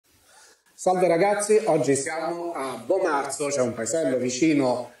Salve ragazzi, oggi siamo a Bomarzo, c'è un paesello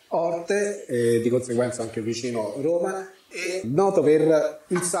vicino Orte e di conseguenza anche vicino Roma, e noto per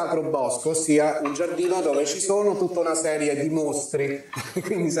il sacro bosco, ossia un giardino dove ci sono tutta una serie di mostri,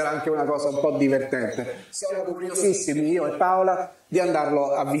 quindi sarà anche una cosa un po' divertente. Siamo curiosissimi, io e Paola, di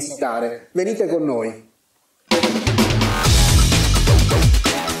andarlo a visitare. Venite con noi.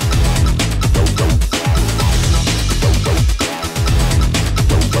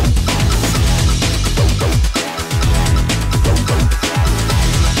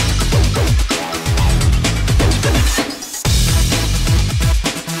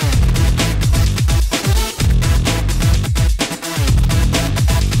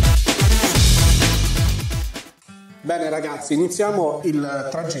 Bene ragazzi, iniziamo il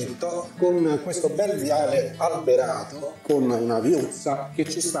tragitto con questo bel viale alberato con una viuzza che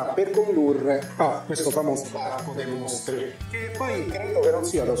ci sta per condurre a questo famoso parco dei mostri, che poi credo che non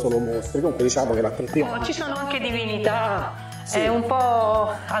siano solo mostri, comunque diciamo che l'attrattivo... Ci sono anche divinità, sì. È un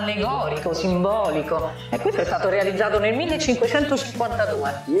po' allegorico, simbolico, e questo è stato realizzato nel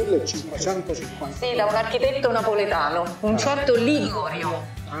 1552. 1550? Sì, da un architetto napoletano, un certo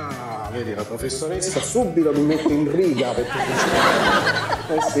Ligorio. Ah, vedi, la professoressa subito mi mette in riga perché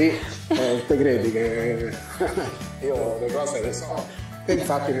sì, te credi che io le cose le so. E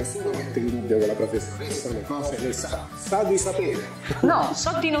infatti nessuno mette in dubbio che la professoressa le cose le sa di sapere. No,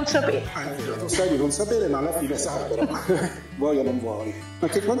 so di non sapere. Tu sai di non sapere, ma alla fine sa però, vuoi o non vuoi. Ma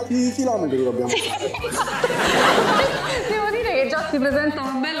che quanti chilometri dobbiamo fare? Devo dire che già si presenta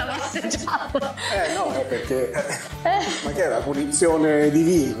una bella passeggiata. No, è perché... Ma che è la punizione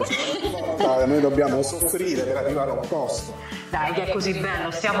divina? Noi dobbiamo soffrire per arrivare a un posto. Dai, che è così bello,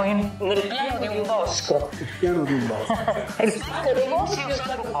 siamo nel piano di un bosco. Il piano di un bosco. È il parco dei mostri o il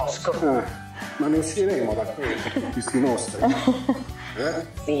sacro bosco. Ma ne usciremo da qui, questi mostri.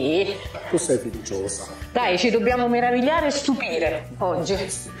 Sì. Tu sei fiduciosa. Dai, ci dobbiamo meravigliare e stupire oggi.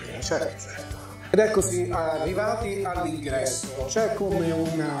 Certo. Ed eccoci arrivati all'ingresso. C'è come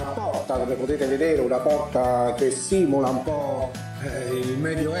una porta, come potete vedere, una porta che simula un po' il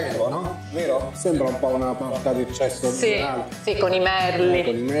Medioevo, no? Vero? Sembra un po' una porta d'accesso originale. Sì, con i merli.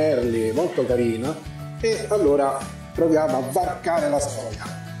 Con i merli, molto carina. E allora proviamo a varcare la soglia.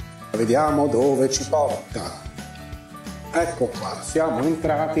 Vediamo dove ci porta. Ecco qua, siamo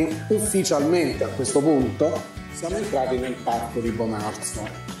entrati ufficialmente a questo punto. Siamo entrati nel parco di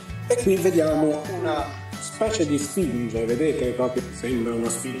Bomarzo. E qui vediamo una specie di sfinge, vedete, proprio sembra una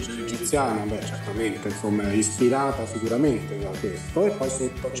sfinge egiziana, beh certamente, insomma, ispirata sicuramente da questo. E poi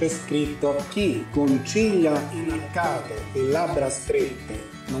sotto c'è scritto: chi concilia in arcate e labbra strette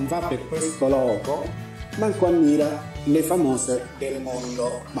non va per questo loco, manco ammira le famose del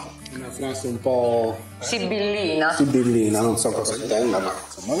mondo. Ma una frase un po' sibillina, non so cosa intenda, ma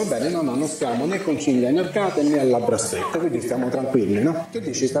insomma va bene. No, non stiamo né conciglia in arcate né a labbra strette, quindi stiamo tranquilli, no? Che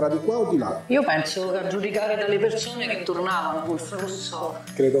dici, sarà di qua o di là? Io penso che a giudicare dalle persone che tornavano col flusso,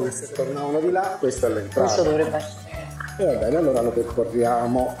 credo che se tornavano di là, questa è l'entrata. Questo dovrebbe essere. E va bene, allora lo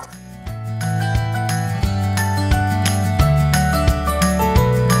percorriamo.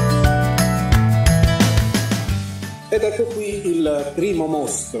 Ed ecco qui il primo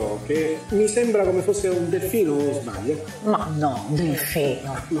mostro, che mi sembra come fosse un delfino, o sbaglio? Ma no,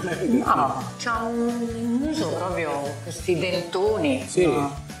 delfino. No, c'ha un muso proprio, questi dentoni. Sì.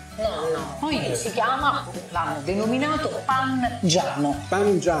 No. Poi si chiama, l'hanno denominato pangiano.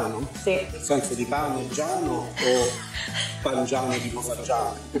 Pangiano? Sì. Nel senso di pane giano o pangiano tipo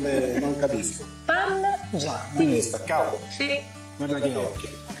fagiano? Come non capisco. Pangiano. Quindi è staccato? Sì. Guarda che occhi.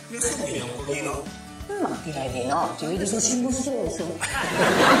 Mi assomiglia un pochino. Ma direi di no, ti vedi così mostruoso.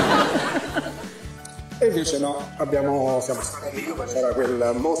 E invece no, siamo stati lì dove c'era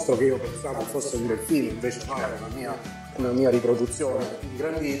quel mostro che io pensavo fosse un delfino, invece no, era una mia riproduzione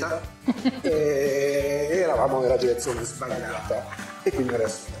ingrandita e eravamo nella direzione sbagliata. E quindi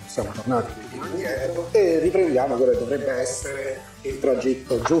adesso siamo tornati indietro e riprendiamo dove dovrebbe essere il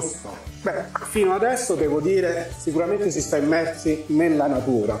tragitto giusto. Beh, fino adesso devo dire sicuramente si sta immersi nella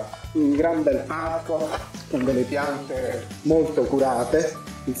natura. Un gran bel parco con delle piante molto curate.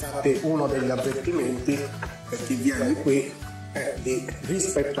 Infatti uno degli avvertimenti per chi viene qui è di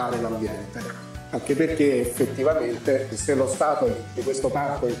rispettare l'ambiente, anche perché effettivamente se lo stato di questo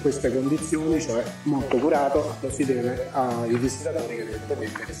parco è in queste condizioni, cioè molto curato, lo si deve ai visitatori che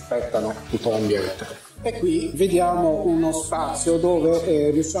evidentemente rispettano tutto l'ambiente. E qui vediamo uno spazio dove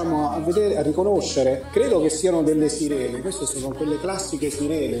riusciamo a vedere, a riconoscere, credo che siano delle sirene. Queste sono quelle classiche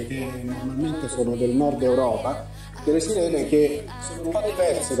sirene che normalmente sono del nord Europa, delle sirene che sono un po'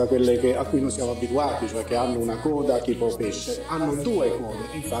 diverse da quelle a cui noi siamo abituati, cioè che hanno una coda tipo pesce, hanno due code.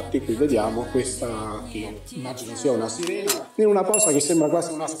 Infatti qui vediamo questa, che io immagino sia una sirena, in una posa che sembra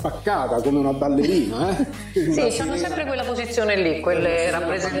quasi una spaccata, come una ballerina. Sì, hanno sempre quella posizione lì, quelle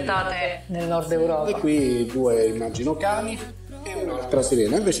rappresentate nel nord Europa. E qui due, immagino, cani e un'altra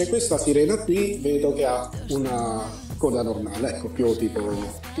sirena. Invece questa sirena qui vedo che ha una coda normale, ecco, più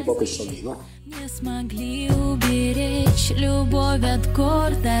tipo pesciolino. Не смогли уберечь любовь от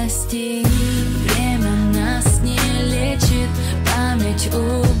гордости. Время нас не лечит, память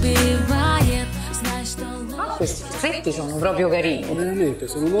убивает. Знай, что Questi stretti sono proprio carini. Veramente,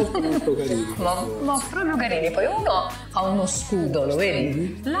 sono molto carini. Ma proprio carini. Poi uno ha uno scudo, lo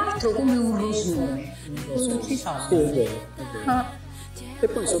vedi? L'altro come un rosone. Non si sa. Sì, è vero, è vero. E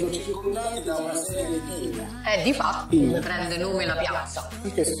poi sono circondati da una serie di pigne. Di fatto ne prende nome la piazza.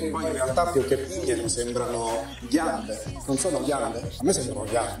 Anche se poi in realtà più che pigne mi sembrano ghiande. Non sono ghiande? A me sembrano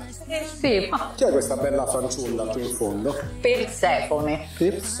ghiande. Sì, ma Chi è questa bella fanciulla qui in fondo? Persefone.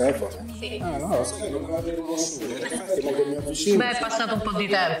 Persefone? Sì. Ah no, sai, non l'avevo conosciuta. Infatti mo che mi avvicino. Beh, è passato un po' di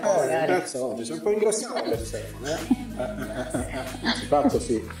tempo, magari. Cazzo, oggi sono un po' ingrassata Persefone. Di fatto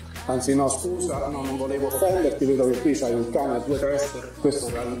sì. Anzi no, scusa, no, non volevo offenderti, vedo che qui c'hai un cane a due teste. Questo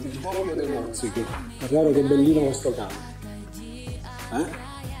è il doppio dei mozzichi. Guardate che bellino questo cane.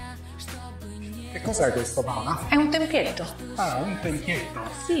 Che cos'è questo, Paola? È un tempietto. Ah, un tempietto.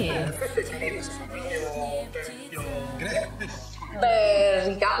 Sì. In effetti è carino, sembra un tempio greco. Beh,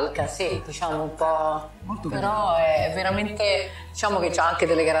 ricalca, sì, diciamo un po'. Molto però è veramente, diciamo che c'ha anche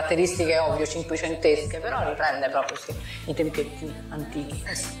delle caratteristiche ovvio cinquecentesche, però riprende proprio sì, i tempietti antichi.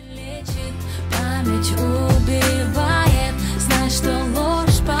 лечит, память убивает. Знай, что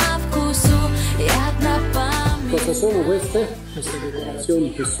ложь по вкусу яд на память. Cosa sono queste? Queste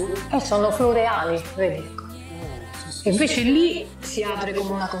decorazioni che sono? Sono floreali, vedi? Invece lì si apre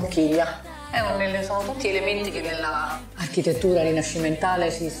come una conchiglia. Sono tutti elementi che nella architettura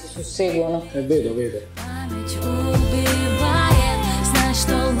rinascimentale si susseguono. Vedo. Память убивает. Знай,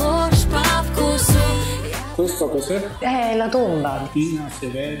 что ложь по вкусу. Questo cos'è? È la tomba. Tina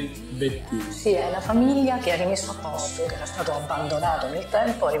Severi Bettini. Sì, è la famiglia che ha rimesso a posto, che era stato abbandonato nel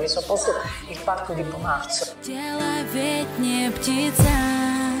tempo, ha rimesso a posto il parco di Bomarzo. Тело ведь не птица.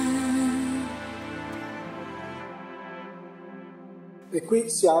 E qui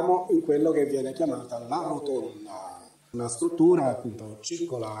siamo in quello che viene chiamata la rotonda, una struttura appunto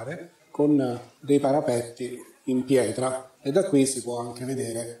circolare con dei parapetti in pietra e da qui si può anche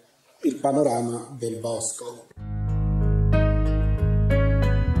vedere il panorama del bosco.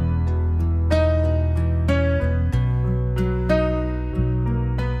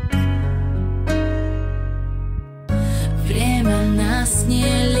 Время нас не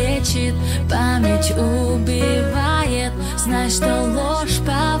лечит, память убивает. Знай, что ложь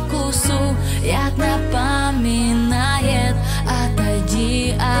по вкусу яд напоминает.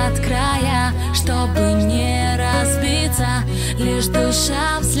 Отойди от края, чтобы не разбиться. Лишь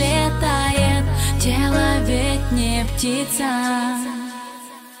душа взлетает, тело ведь не птица.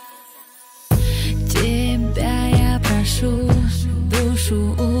 Тебя я прошу,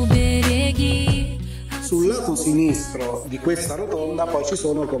 душу убереги. Sul lato sinistro di questa rotonda poi ci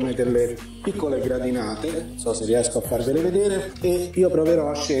sono come delle piccole gradinate, non so se riesco a farvele vedere, e io proverò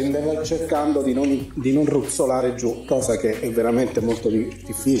a scendere cercando di non ruzzolare giù, cosa che è veramente molto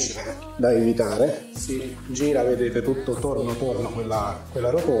difficile da evitare. Si gira, vedete, tutto torno quella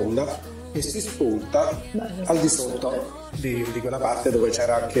rotonda e si spunta al di sotto di quella parte dove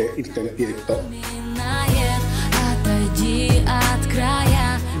c'era anche il tempietto.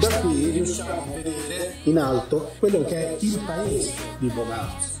 Da qui riusciamo a vedere in alto quello che è il paese di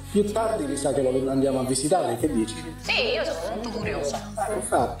Bomarzo. Più tardi mi sa che lo andiamo a visitare, che dici? Sì, io sono molto curiosa.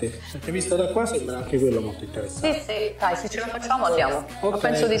 Infatti, perché visto da qua sembra anche quello molto interessante. Sì, dai, se ce la facciamo andiamo. Ok.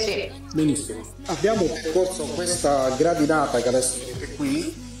 Penso di sì. Benissimo. Abbiamo percorso questa gradinata che adesso vedete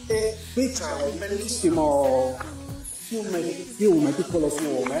qui e qui c'è un bellissimo piccolo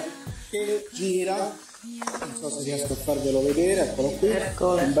fiume che gira. Non so se riesco a farvelo vedere, eccolo qui,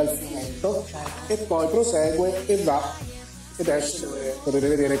 un bel fiumetto, e poi prosegue e va ed esce, potete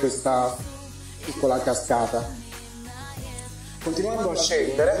vedere questa piccola cascata. Continuando a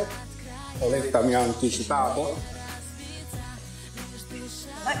scendere, Oletta mi ha anticipato,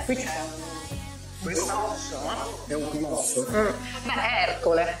 Qui c'è questo è un colosso, Beh,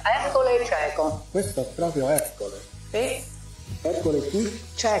 Ercole cieco. questo è proprio Ercole. Sì, Ercole qui,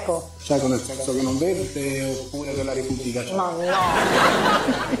 cieco. cieco nel senso che non vede oppure della Repubblica Ceca? Ma no!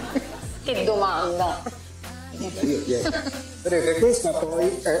 Che domanda! Io chiedo. Vedete, questa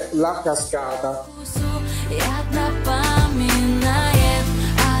poi è la cascata. яд напоминает.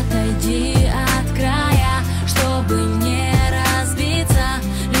 Отойди от края, чтобы не разбиться.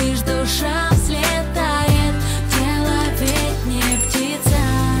 Лишь душа взлетает, тело ведь не птица.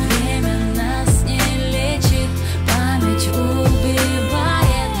 Время нас не лечит, память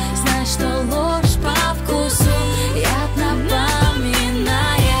убивает. Знать, что ложь по вкусу яд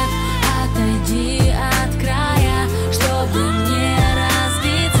напоминает. Отойди от края, чтобы не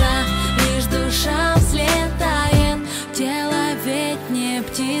разбиться. Лишь душа взлетает, тело ведь не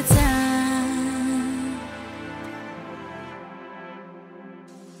птица.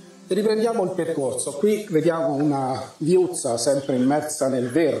 Riprendiamo il percorso. Qui vediamo una viuzza sempre immersa nel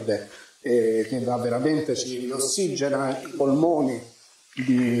verde che veramente ci ossigena i polmoni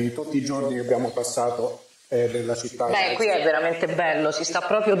di tutti i giorni che abbiamo passato nella città. Beh, qui è veramente bello, si sta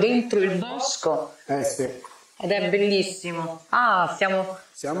proprio dentro il bosco. Sì. Ed è bellissimo. Ah, Siamo?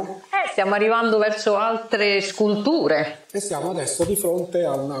 stiamo arrivando verso altre sculture. E siamo adesso di fronte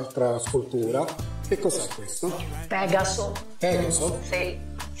a un'altra scultura. Che cos'è questo? Pegaso. Pegaso? Sì.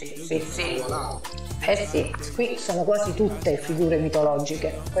 Violato. Sì, qui sono quasi tutte figure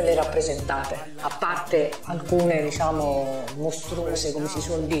mitologiche, quelle rappresentate, a parte alcune, diciamo, mostruose, come si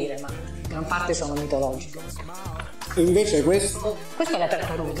suol dire, ma gran parte sono mitologiche. E invece questo? Questa è la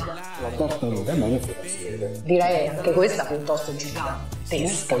tartaruga. La tartaruga, ma non si vede. Direi anche questa piuttosto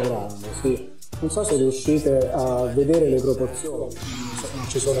gigantesca. Grande, sì. Non so se riuscite a vedere le proporzioni, non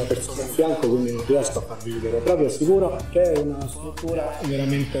ci sono persone a fianco, quindi non riesco a farvi vedere, però vi assicuro che è una struttura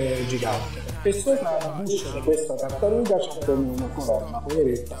veramente gigante. E sopra la buccia di questa tartaruga c'è come una colonna,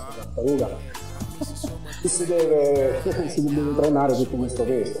 poveretta questa tartaruga. Si deve trainare tutto questo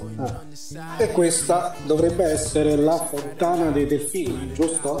peso. E questa dovrebbe essere la fontana dei delfini,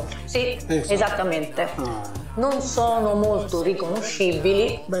 giusto? Sì, esattamente. Non sono molto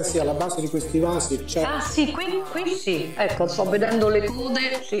riconoscibili. Beh sì, alla base di questi vasi c'è... Ah sì, qui sì. Ecco, sto vedendo le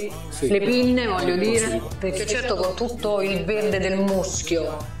code, sì. Le pinne, voglio dire. Perché certo con tutto il verde del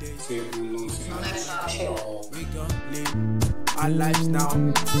muschio. Sì, non è facile. Our lives now,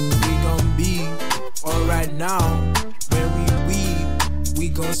 we gon' be alright now. When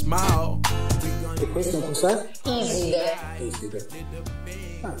we gon' smile. E questo cos'è? Iside.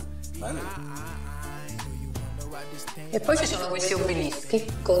 Bene. E poi ci sono questi obelischi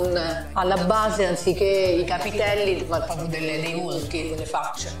con alla base, anziché i capitelli, proprio dei volti, delle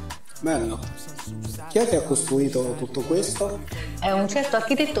facce. Bello. Chi è che ha costruito tutto questo? È un certo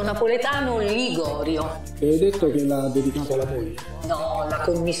architetto napoletano Ligorio. E hai detto che l'ha dedicato alla moglie? No, la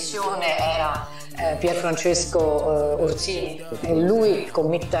commissione era Pier Francesco Orsini, e lui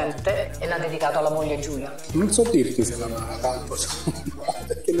committente, e l'ha dedicato alla moglie Giulia. Non so dirti se l'ha tanto,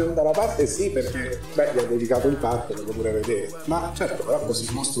 perché da una parte sì, perché gli ha dedicato il parco, lo pure vedere, ma certo, però così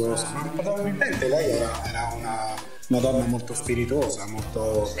mostruoso. Probabilmente lei era una donna molto spiritosa,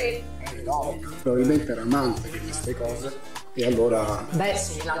 molto... Sì. No, probabilmente era amante di queste cose. E allora... Beh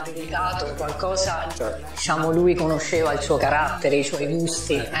sì, l'ha dedicato qualcosa, certo. Diciamo lui conosceva il suo carattere, i suoi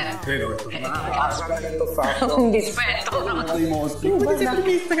gusti. Credo che Guarda che t'ho fatto. Un dispetto, no? Dei mostri. Guarda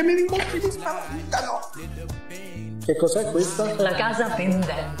che mi dimostri di spaventano. Che cos'è questa? La casa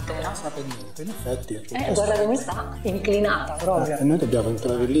pendente. Casa pendente, in effetti. Guarda come sta, inclinata proprio. E noi dobbiamo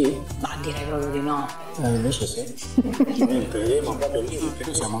entrare lì? Ma direi proprio di no. Invece sì. Entreremo proprio lì, perché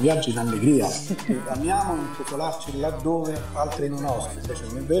noi siamo viaggi d'allegria. Amiamo intitolarci laddove altri non osano. Invece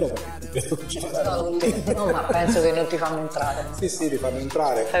non è vero, perché vedo che ci fanno tutti. No, ma penso che non ti fanno entrare. Sì, ti fanno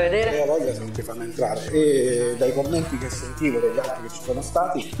entrare. Fai vedere? E a voglia se non ti fanno entrare. E dai commenti che sentivo degli altri che ci sono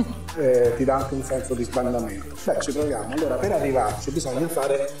stati, ti dà anche un senso di sbandamento. Beh, ci proviamo. Allora, per arrivarci bisogna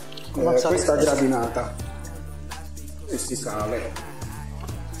fare questa gradinata. E si sale.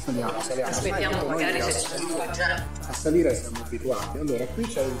 Saliamo. Aspettiamo magari se ci sono già. A salire siamo abituati. Allora, qui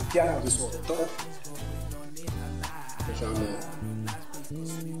c'è il piano di sotto, diciamo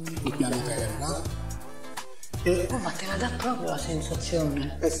il piano terra. E... Oh, ma te la dà proprio la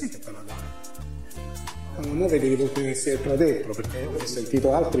sensazione. Sì che te la dà. Non vedi che si entra dentro, perché ho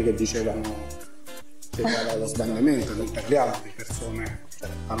sentito altri che dicevano che era lo sbandamento, non parliamo di persone,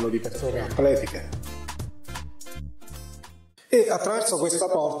 parlo di persone atletiche. E attraverso questa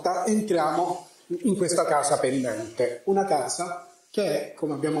porta entriamo in questa casa pendente, una casa che è,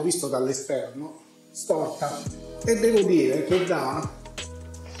 come abbiamo visto dall'esterno, storta, e devo dire che dà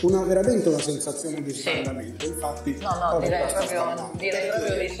veramente una sensazione di sbandamento. Infatti, no, direi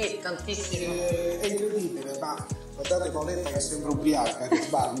proprio di sì, tantissimo. È incredibile, ma guardate Paoletta che sembra ubriaca, che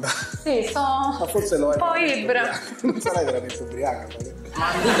sbanda. Sì, ma forse lo è. Poi non sarai veramente ubriaca,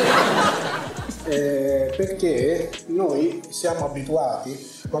 perché noi siamo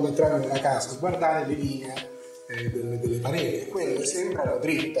abituati quando entriamo in una casa, guardare le linee delle pareti, quelle sembrano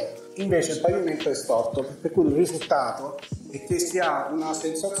dritte, invece il pavimento è storto, per cui il risultato è che si ha una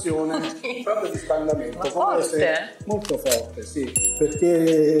sensazione proprio di sbandamento, molto forte, sì,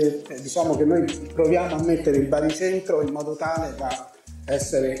 perché diciamo che noi proviamo a mettere il baricentro in modo tale da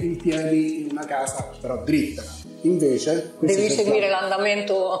essere in piedi in una casa però dritta, invece devi seguire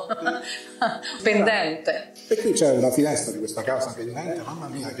l'andamento pendente. E qui c'è una finestra di questa casa pendente, mamma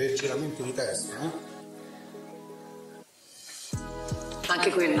mia che giramento di testa,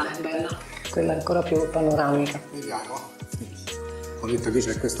 Anche quella è bella, quella è ancora più panoramica. Vediamo. Ho detto che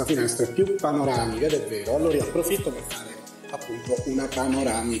c'è questa finestra più panoramica ed è vero, allora io approfitto per fare appunto una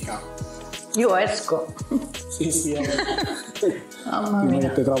panoramica. Io esco. Sì. Mamma mia.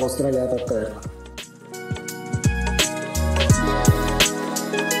 Ti trovo stragato a terra.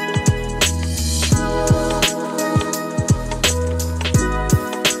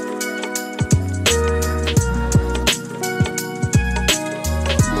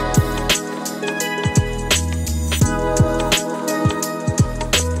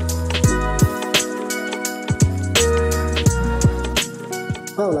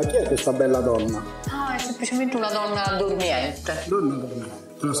 Paola, chi è questa bella donna? Ah, è semplicemente una donna dormiente. Donna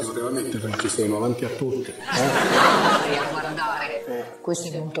dormiente. Però si poteva mettere anche seno avanti a tutti. Vai a guardare.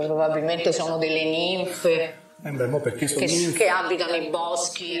 Queste molto probabilmente sono delle ninfe Perché sono che abitano i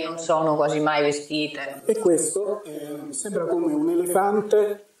boschi e non sono quasi mai vestite. E questo sembra come un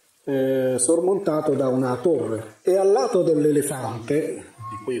elefante sormontato da una torre. E al lato dell'elefante,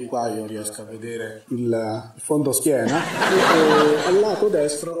 di cui qua io riesco a vedere il fondoschiena, al lato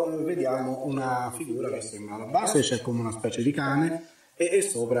destro vediamo una figura che sembra alla base c'è come una specie di cane e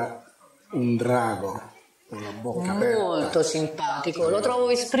sopra un drago con la bocca aperta. Molto simpatico, lo trovo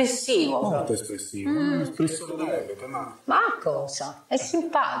espressivo. Molto espressivo. Ma cosa? È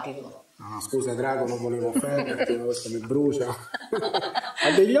simpatico. No, scusa drago, non volevo offenderti, ma questo mi brucia.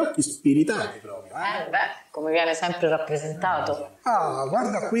 Ha degli occhi spiritati proprio. Come viene sempre rappresentato. Ah,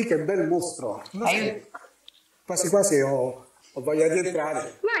 guarda qui che bel mostro. Quasi quasi ho voglia di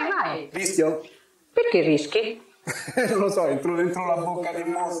entrare. Vai. Rischio? Perché rischi? Non lo so, entro dentro la bocca del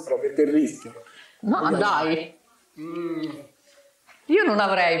mostro perché rischio. No, dai. Io non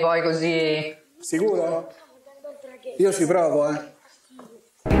avrei poi così. Sicuro? Io ci provo,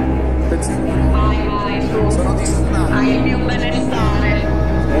 Vai, su. Sono disturbato. Hai il mio benestare.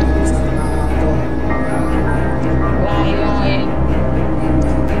 Vai.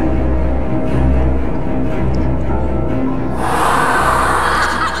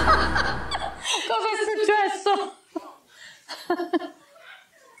 Cosa è successo?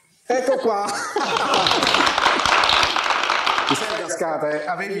 Ecco qua. Ti sei cascata,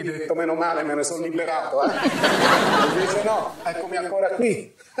 avevi detto meno male, me ne sono liberato, Invece no, eccomi ancora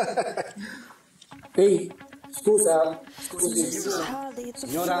qui. Ehi, scusi,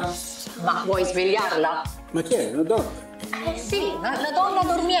 signora? Ma vuoi svegliarla? Ma chi è? Una donna? Sì, una donna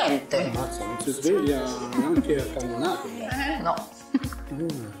dormiente. Ammazza, non si sveglia neanche a cannonate. No.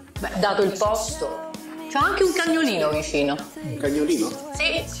 Beh, dato il posto, c'è anche un cagnolino vicino. Un cagnolino?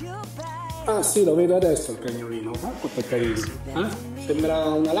 Sì. Ah sì, lo vedo adesso il cagnolino. Ah, quanto è carino. Sembra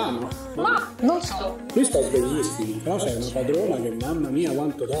una lama. Ma non so. Qui sta sveglissimo, però c'è una padrona che mamma mia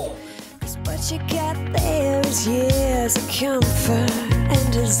quanto dorme. What you got there is years of comfort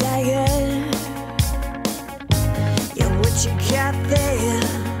and desire. Yeah, what you got there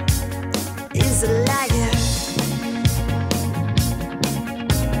is a liar.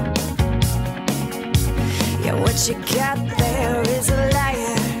 Yeah, what you got there is a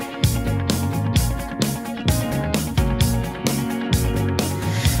liar.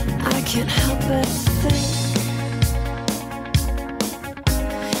 I can't help but think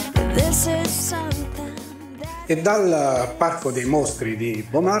this is something that... E dal parco dei mostri di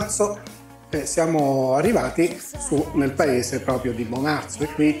Bomarzo siamo arrivati nel paese proprio di Bomarzo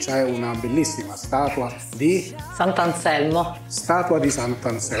e qui c'è una bellissima statua di Sant'Anselmo. Statua di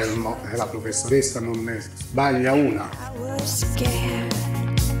Sant'Anselmo, la professoressa non ne sbaglia una. I was scared.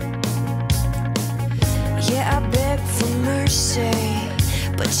 Yeah, I begged for mercy,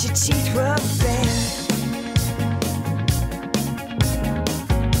 but your teeth were bare.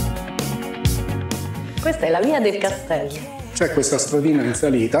 Questa è la via del castello. C'è questa stradina in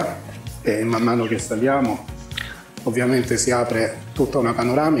salita e man mano che saliamo ovviamente si apre tutta una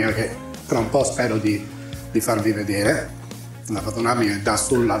panoramica che tra un po' spero di farvi vedere. Una panoramica che dà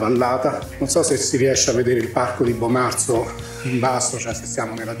sulla vallata. Non so se si riesce a vedere il parco di Bomarzo in basso, cioè se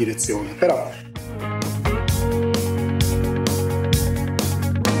siamo nella direzione, però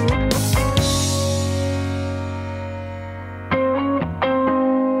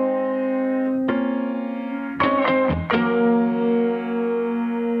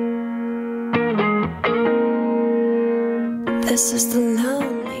This is the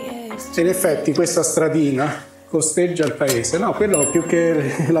loneliest. In effetti questa stradina costeggia il paese. No, quello più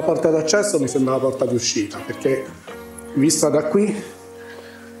che la porta d'accesso mi sembra la porta di uscita, perché vista da qui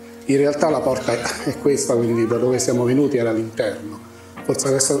in realtà la porta è questa, quindi da dove siamo venuti era l'interno. Forse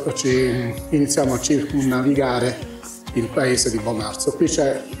adesso iniziamo a circumnavigare il paese di Bomarzo. Qui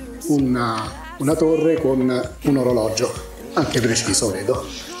c'è una torre con un orologio, anche preciso vedo,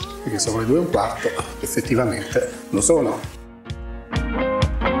 perché sono le 2:15, effettivamente lo sono.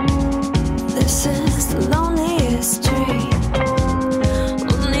 This is the loneliest street.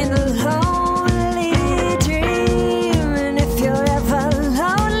 Only the lonely dream. And if you're ever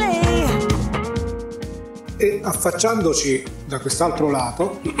lonely. E affacciandoci da quest'altro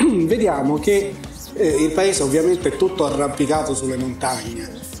lato vediamo che il paese ovviamente è tutto arrampicato sulle montagne.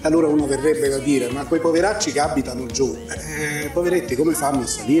 Allora uno verrebbe da dire: ma quei poveracci che abitano giù, poveretti, come fanno a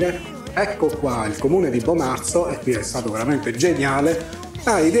salire? Ecco qua il comune di Bomarzo, e qui è stato veramente geniale,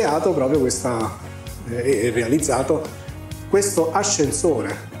 ha ideato proprio e realizzato questo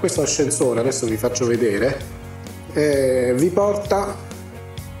ascensore. Questo ascensore, adesso vi faccio vedere, vi porta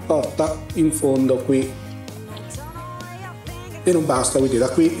in fondo qui. E non basta, quindi da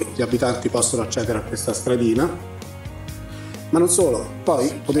qui gli abitanti possono accedere a questa stradina, ma non solo,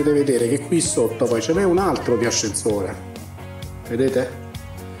 poi potete vedere che qui sotto poi ce n'è un altro di ascensore, vedete?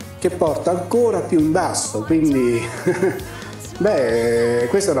 Che porta ancora più in basso, quindi beh,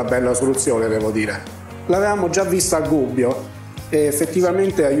 questa è una bella soluzione, devo dire. L'avevamo già vista a Gubbio e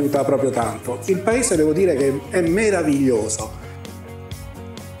effettivamente aiuta proprio tanto. Il paese, devo dire, che è meraviglioso.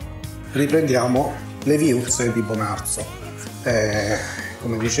 Riprendiamo le viuzze di Bomarzo.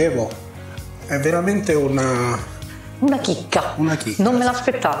 Come dicevo, è veramente una chicca. Una chicca. Non me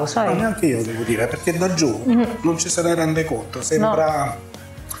l'aspettavo, sai? Ma neanche io, devo dire, perché da giù non ci se ne rende conto. Sembra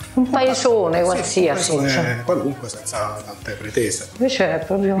un paesone qualsiasi. Un paesone qualunque, senza tante pretese. Invece è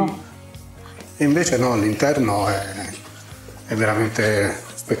proprio. E invece no, l'interno è veramente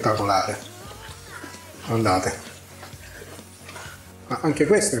spettacolare. Guardate. Ma anche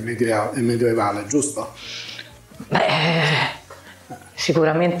questo è medievale, giusto? Beh,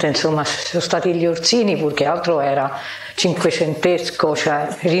 sicuramente insomma sono stati gli Orsini, più che altro era cinquecentesco, cioè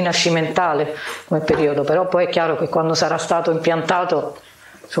rinascimentale come periodo, però poi è chiaro che quando sarà stato impiantato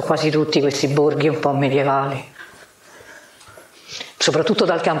sono quasi tutti questi borghi un po' medievali, soprattutto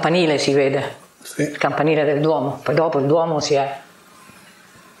dal campanile si vede, sì. Il campanile del Duomo, poi dopo il Duomo si è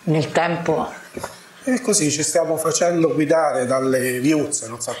nel tempo. E così ci stiamo facendo guidare dalle viuzze,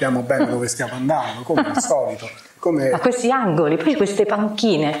 non sappiamo bene dove stiamo andando, come al solito. Ma questi angoli, poi queste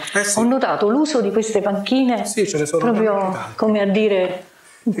panchine, sì. Ho notato l'uso di queste panchine, sì, ce ne sono proprio come a dire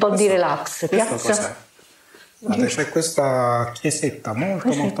un po' di relax. Piazza. Guarda, c'è questa chiesetta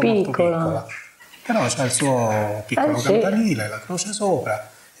molto piccola, però c'è il suo piccolo campanile, la croce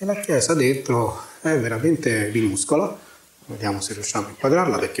sopra, e la chiesa dentro è veramente minuscola. Vediamo se riusciamo a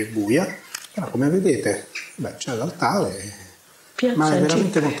inquadrarla perché è buia. Però come vedete, c'è l'altare, ma è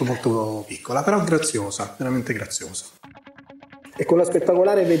veramente molto piccola, però graziosa, veramente graziosa. E con la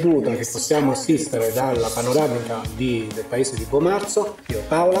spettacolare veduta che possiamo assistere dalla panoramica del paese di Bomarzo, io e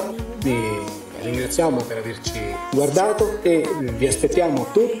Paola vi ringraziamo per averci guardato e vi aspettiamo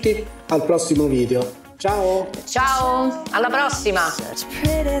tutti al prossimo video. Ciao! Ciao, alla prossima!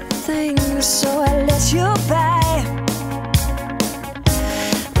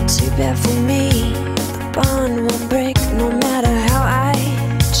 Too bad for me, the bond won't break no matter how I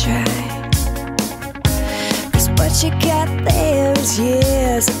try. 'Cause what you got there is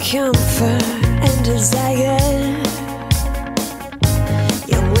years of comfort and desire.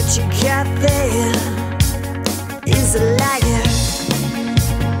 Yeah, what you got there is a liar.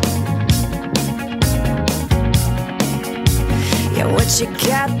 Yeah, what you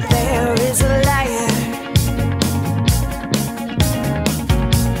got there is a liar.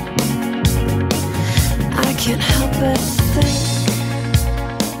 Can't help but think